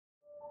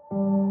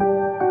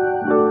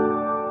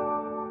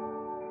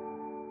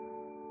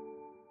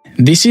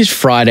This is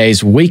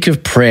Friday's Week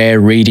of Prayer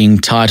reading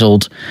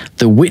titled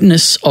The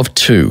Witness of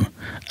Two,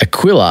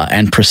 Aquila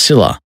and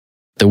Priscilla,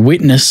 the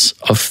Witness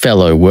of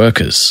Fellow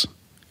Workers.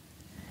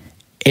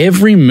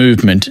 Every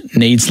movement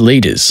needs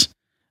leaders,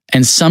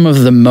 and some of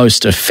the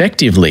most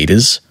effective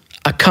leaders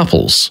are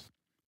couples.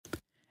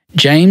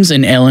 James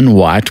and Ellen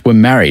White were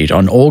married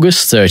on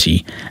August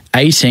 30,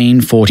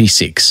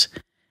 1846,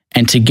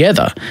 and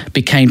together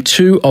became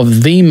two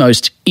of the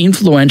most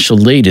influential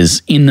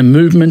leaders in the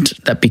movement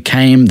that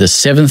became the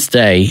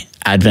Seventh-day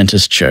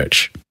Adventist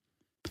Church.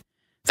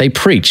 They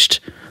preached,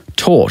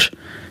 taught,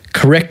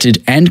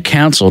 corrected, and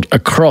counseled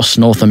across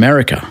North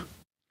America.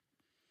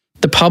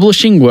 The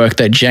publishing work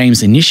that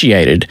James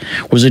initiated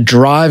was a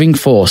driving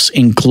force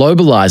in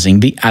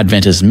globalizing the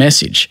Adventist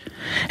message,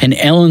 and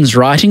Ellen's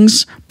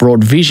writings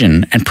brought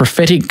vision and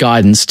prophetic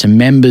guidance to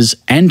members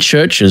and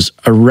churches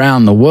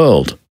around the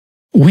world.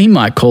 We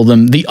might call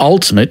them the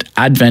ultimate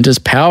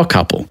Adventist power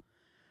couple,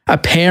 a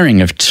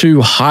pairing of two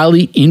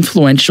highly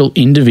influential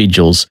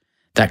individuals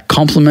that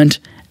complement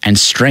and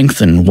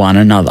strengthen one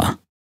another.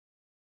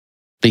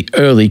 The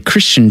early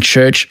Christian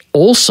church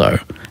also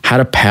had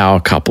a power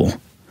couple,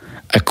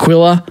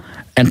 Aquila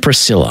and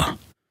Priscilla,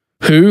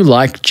 who,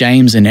 like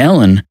James and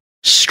Ellen,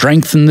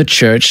 strengthened the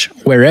church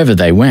wherever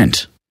they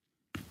went.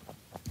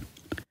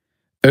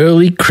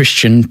 Early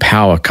Christian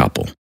power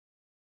couple.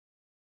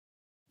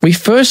 We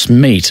first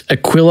meet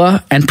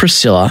Aquila and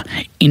Priscilla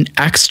in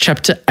Acts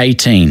chapter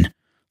 18,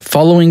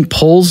 following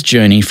Paul's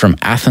journey from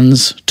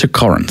Athens to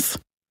Corinth.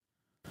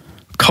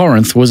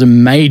 Corinth was a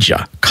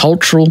major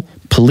cultural,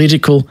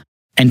 political,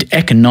 and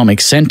economic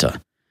centre,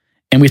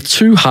 and with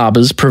two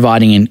harbours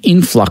providing an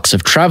influx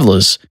of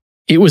travellers,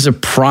 it was a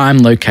prime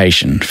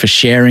location for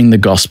sharing the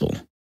gospel.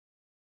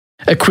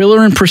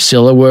 Aquila and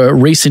Priscilla were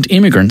recent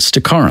immigrants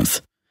to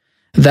Corinth.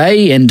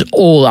 They and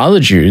all other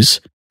Jews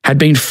had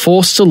been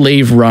forced to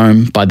leave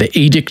Rome by the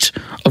edict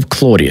of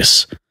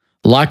Claudius,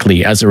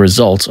 likely as a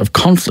result of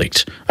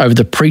conflict over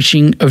the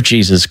preaching of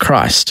Jesus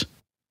Christ.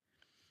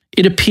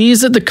 It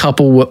appears that the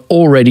couple were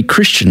already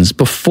Christians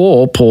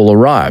before Paul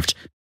arrived,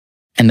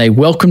 and they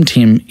welcomed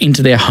him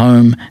into their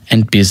home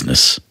and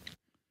business.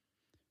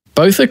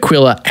 Both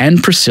Aquila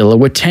and Priscilla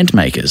were tent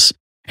makers,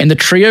 and the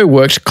trio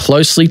worked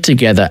closely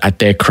together at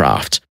their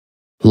craft,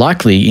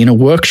 likely in a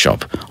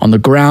workshop on the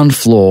ground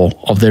floor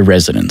of their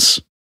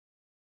residence.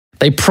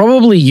 They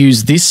probably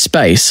used this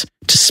space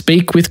to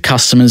speak with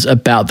customers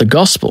about the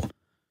gospel,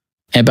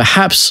 and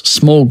perhaps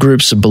small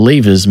groups of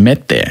believers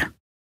met there.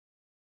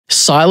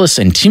 Silas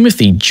and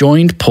Timothy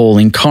joined Paul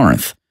in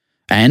Corinth,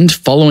 and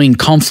following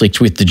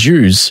conflict with the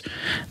Jews,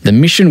 the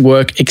mission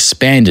work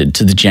expanded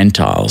to the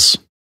Gentiles.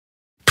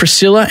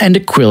 Priscilla and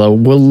Aquila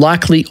were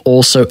likely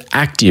also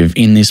active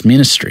in this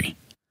ministry.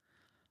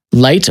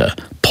 Later,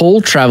 Paul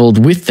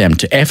travelled with them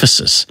to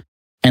Ephesus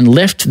and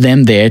left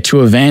them there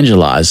to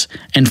evangelize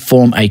and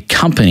form a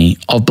company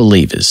of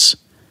believers.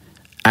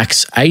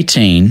 Acts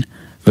 18,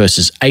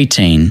 verses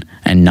 18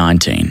 and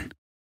 19.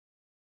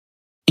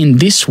 In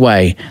this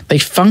way, they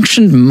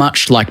functioned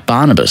much like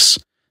Barnabas,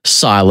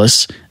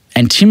 Silas,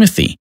 and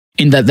Timothy,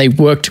 in that they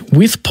worked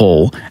with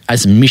Paul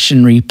as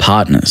missionary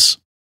partners.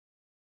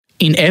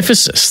 In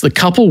Ephesus, the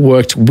couple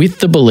worked with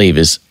the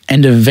believers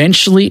and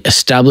eventually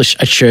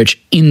established a church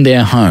in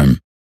their home.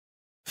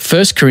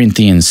 1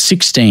 Corinthians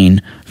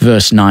 16,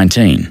 verse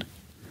 19.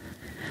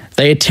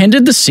 They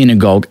attended the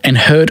synagogue and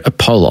heard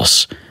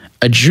Apollos,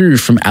 a Jew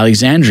from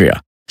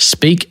Alexandria,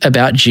 speak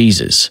about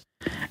Jesus.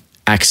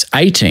 Acts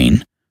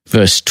 18,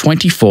 verse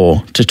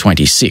 24 to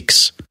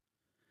 26.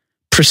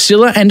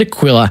 Priscilla and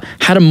Aquila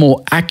had a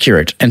more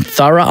accurate and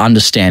thorough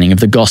understanding of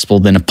the gospel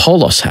than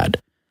Apollos had,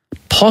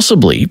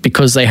 possibly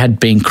because they had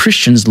been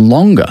Christians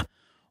longer,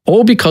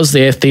 or because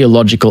their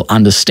theological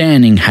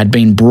understanding had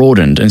been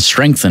broadened and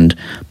strengthened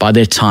by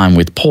their time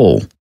with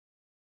Paul.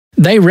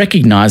 They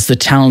recognized the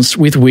talents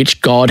with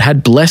which God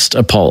had blessed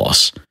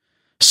Apollos,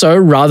 so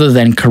rather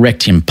than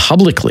correct him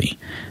publicly,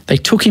 they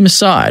took him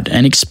aside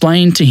and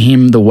explained to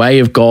him the way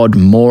of God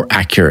more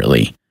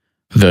accurately.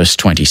 Verse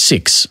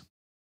 26.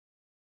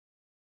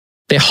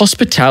 Their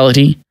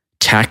hospitality,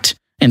 tact,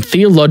 and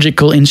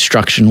theological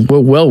instruction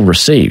were well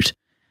received,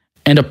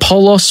 and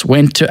Apollos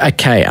went to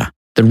Achaia,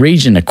 the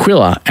region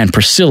Aquila and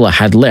Priscilla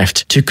had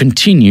left to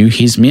continue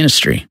his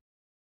ministry.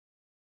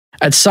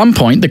 At some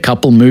point, the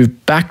couple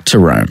moved back to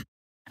Rome,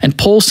 and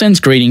Paul sends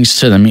greetings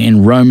to them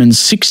in Romans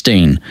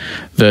 16,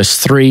 verse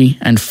 3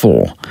 and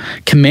 4,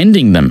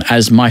 commending them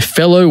as my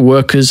fellow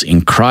workers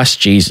in Christ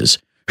Jesus,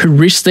 who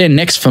risked their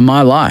necks for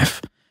my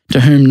life,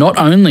 to whom not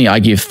only I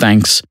give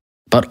thanks,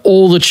 but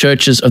all the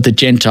churches of the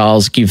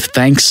Gentiles give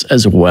thanks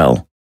as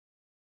well.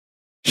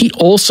 He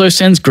also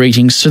sends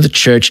greetings to the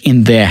church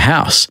in their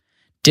house,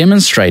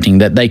 demonstrating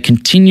that they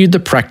continued the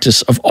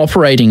practice of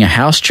operating a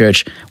house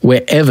church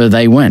wherever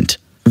they went.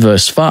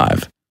 Verse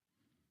 5.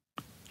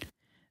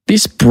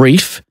 This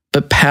brief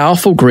but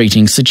powerful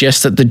greeting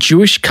suggests that the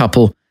Jewish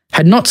couple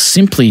had not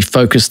simply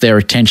focused their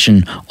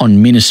attention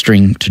on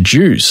ministering to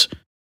Jews,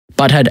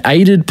 but had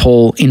aided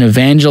Paul in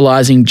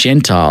evangelizing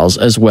Gentiles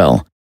as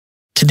well,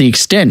 to the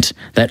extent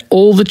that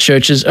all the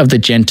churches of the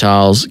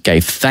Gentiles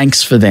gave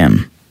thanks for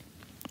them.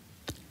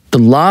 The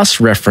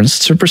last reference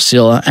to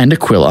Priscilla and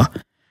Aquila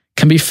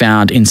can be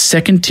found in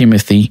 2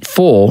 Timothy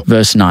 4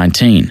 verse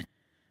 19,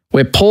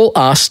 where Paul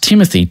asked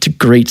Timothy to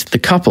greet the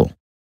couple.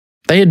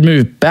 They had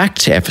moved back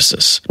to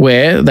Ephesus,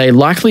 where they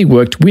likely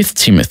worked with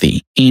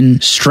Timothy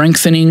in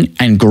strengthening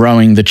and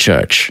growing the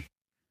church.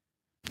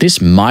 This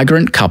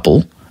migrant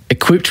couple,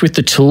 equipped with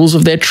the tools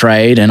of their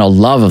trade and a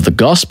love of the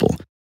gospel,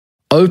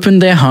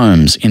 opened their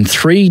homes in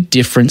 3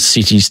 different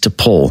cities to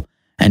Paul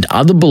and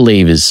other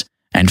believers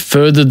and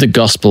furthered the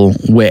gospel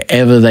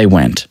wherever they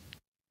went.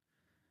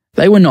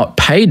 They were not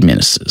paid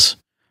ministers.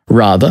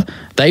 Rather,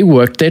 they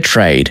worked their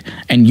trade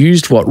and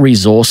used what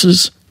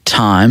resources,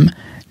 time,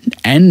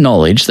 and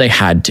knowledge they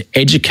had to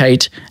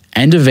educate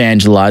and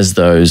evangelize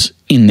those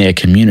in their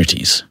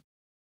communities.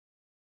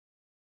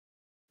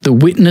 The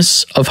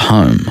witness of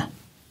home.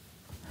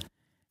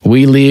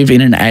 We live in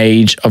an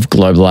age of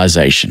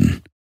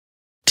globalization.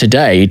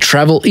 Today,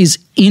 travel is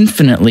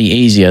infinitely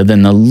easier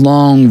than the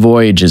long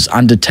voyages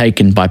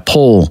undertaken by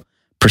Paul,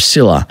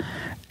 Priscilla,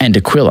 and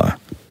Aquila.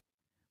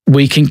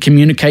 We can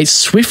communicate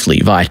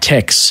swiftly via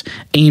texts,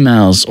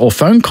 emails, or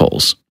phone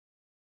calls.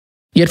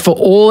 Yet for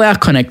all our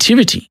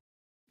connectivity,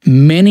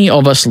 many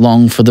of us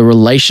long for the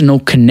relational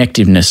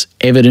connectiveness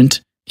evident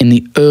in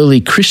the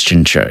early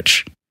Christian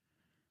church.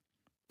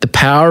 The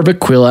power of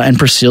Aquila and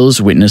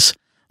Priscilla's witness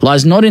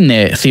lies not in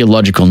their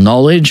theological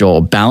knowledge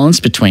or balance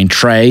between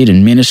trade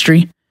and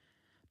ministry,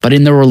 but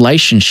in the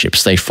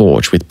relationships they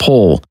forge with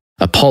Paul,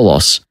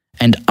 Apollos,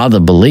 and other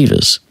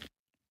believers.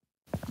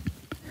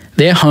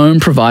 Their home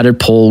provided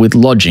Paul with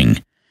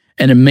lodging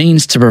and a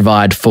means to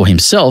provide for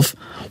himself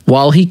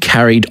while he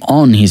carried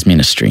on his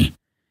ministry.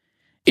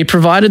 It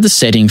provided the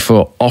setting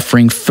for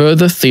offering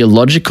further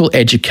theological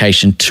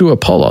education to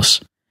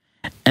Apollos,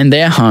 and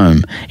their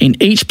home in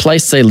each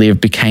place they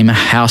lived became a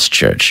house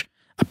church,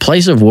 a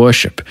place of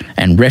worship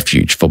and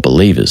refuge for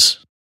believers.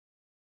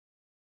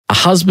 A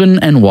husband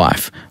and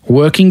wife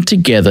working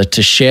together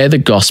to share the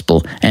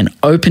gospel and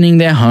opening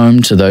their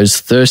home to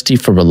those thirsty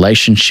for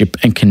relationship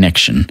and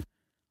connection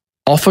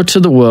offer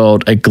to the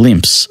world a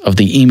glimpse of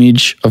the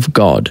image of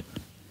God.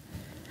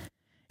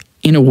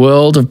 In a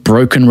world of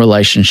broken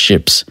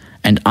relationships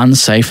and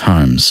unsafe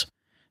homes,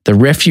 the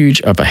refuge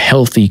of a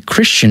healthy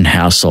Christian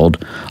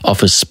household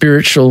offers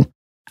spiritual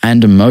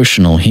and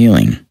emotional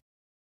healing.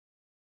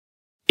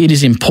 It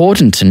is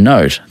important to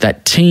note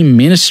that team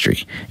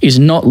ministry is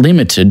not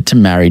limited to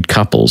married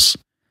couples.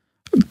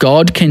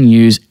 God can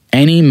use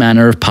any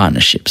manner of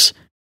partnerships,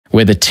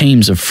 whether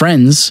teams of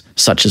friends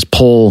such as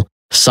Paul,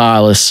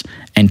 Silas,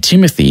 and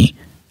Timothy,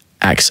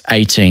 Acts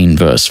 18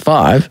 verse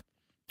 5,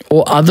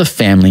 or other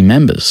family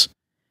members.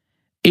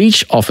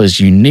 Each offers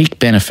unique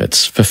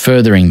benefits for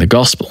furthering the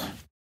gospel.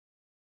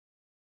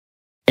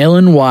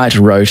 Ellen White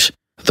wrote,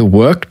 "The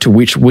work to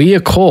which we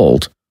are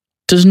called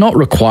does not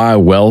require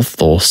wealth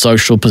or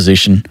social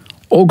position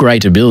or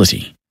great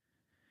ability.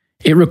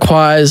 It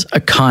requires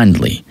a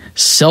kindly,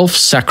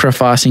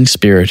 self-sacrificing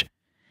spirit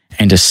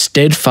and a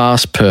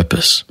steadfast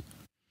purpose.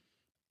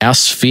 Our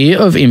sphere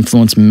of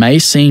influence may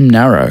seem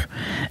narrow,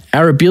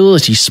 our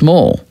ability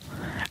small,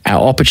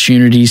 our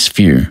opportunities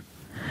few,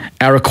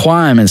 our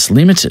requirements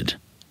limited.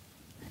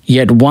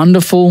 Yet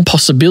wonderful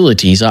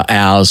possibilities are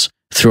ours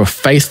through a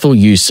faithful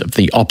use of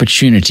the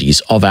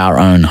opportunities of our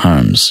own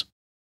homes.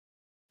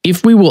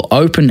 If we will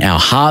open our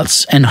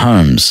hearts and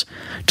homes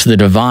to the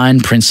divine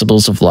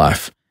principles of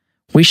life,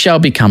 we shall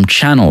become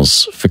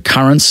channels for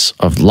currents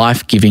of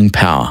life-giving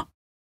power.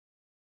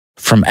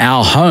 From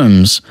our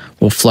homes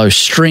will flow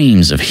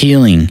streams of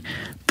healing,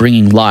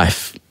 bringing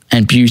life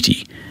and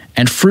beauty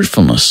and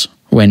fruitfulness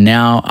where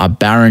now are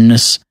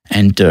barrenness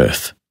and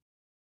dearth."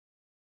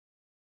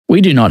 We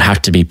do not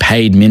have to be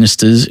paid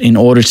ministers in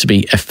order to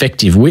be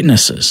effective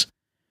witnesses.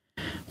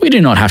 We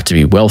do not have to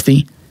be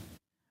wealthy.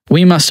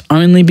 We must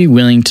only be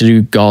willing to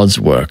do God's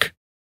work,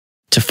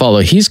 to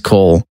follow His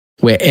call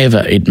wherever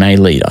it may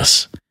lead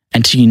us,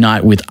 and to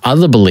unite with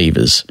other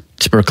believers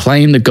to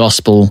proclaim the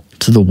gospel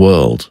to the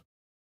world.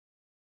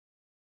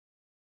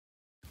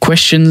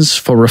 Questions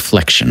for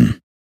reflection.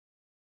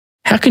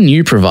 How can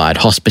you provide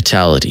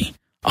hospitality,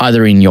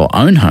 either in your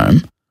own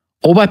home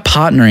or by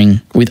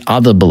partnering with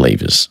other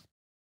believers?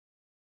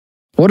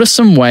 What are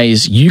some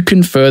ways you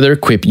can further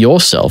equip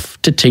yourself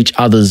to teach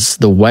others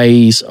the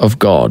ways of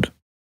God?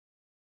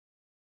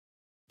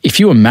 If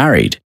you are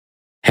married,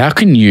 how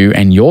can you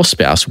and your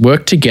spouse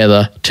work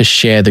together to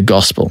share the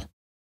gospel?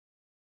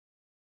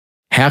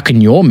 How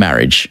can your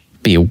marriage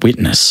be a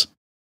witness?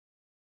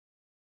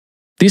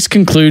 This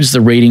concludes the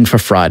reading for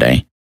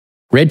Friday,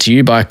 read to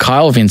you by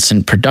Kyle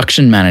Vincent,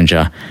 Production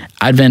Manager,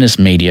 Adventist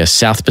Media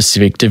South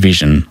Pacific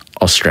Division,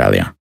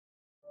 Australia.